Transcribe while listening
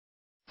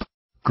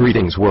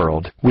Greetings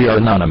world, we are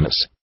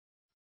anonymous.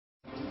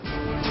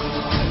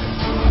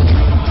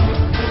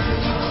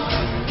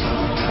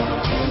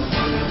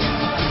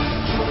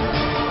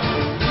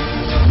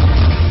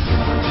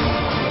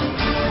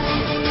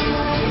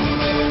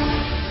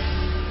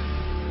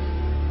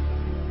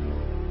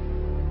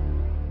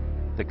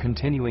 The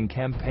continuing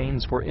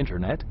campaigns for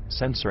internet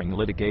censoring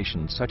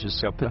litigation such as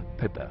SEPA,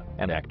 PIPA,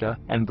 and ACTA,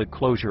 and the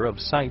closure of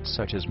sites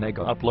such as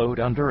Mega Upload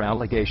under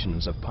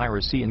allegations of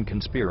piracy and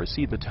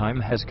conspiracy, the time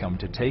has come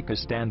to take a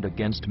stand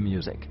against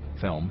music,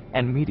 film,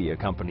 and media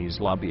companies'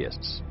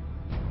 lobbyists.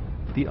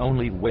 The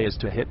only way is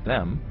to hit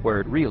them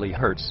where it really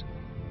hurts: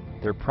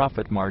 their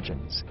profit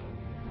margins.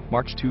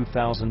 March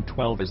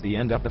 2012 is the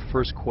end of the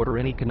first quarter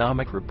in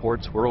economic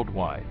reports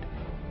worldwide.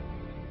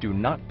 Do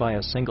not buy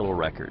a single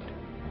record.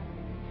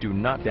 Do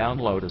not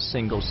download a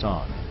single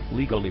song,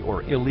 legally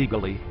or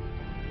illegally.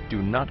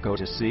 Do not go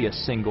to see a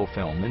single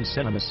film in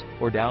cinemas,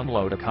 or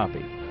download a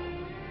copy.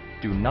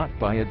 Do not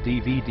buy a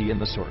DVD in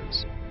the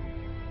stores.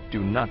 Do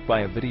not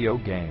buy a video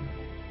game.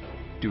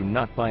 Do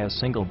not buy a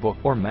single book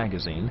or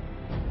magazine.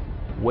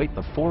 Wait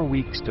the 4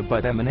 weeks to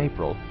buy them in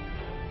April.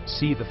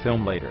 See the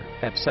film later,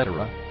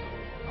 etc.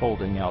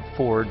 Holding out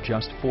for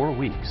just 4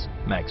 weeks,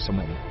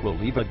 maximum, will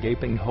leave a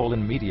gaping hole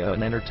in media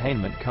and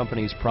entertainment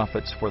companies'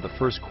 profits for the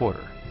first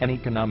quarter, an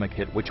economic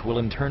hit which will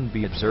in turn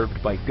be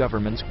observed by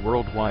governments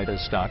worldwide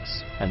as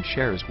stocks and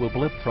shares will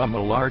blip from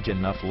a large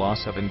enough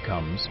loss of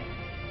incomes.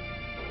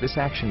 This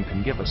action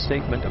can give a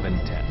statement of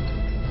intent.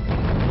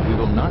 We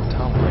will not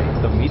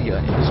tolerate the media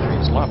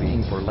industry's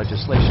lobbying for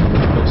legislation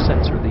which will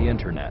censor the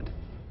internet.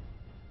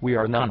 We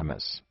are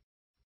anonymous.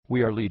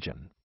 We are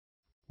legion.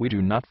 We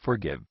do not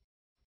forgive.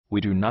 We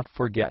do not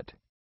forget.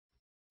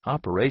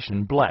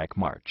 Operation Black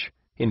March,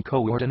 in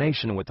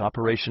coordination with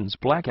Operations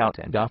Blackout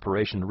and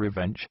Operation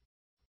Revenge.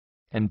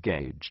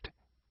 Engaged.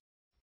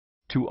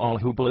 To all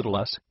who belittle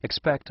us,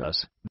 expect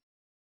us,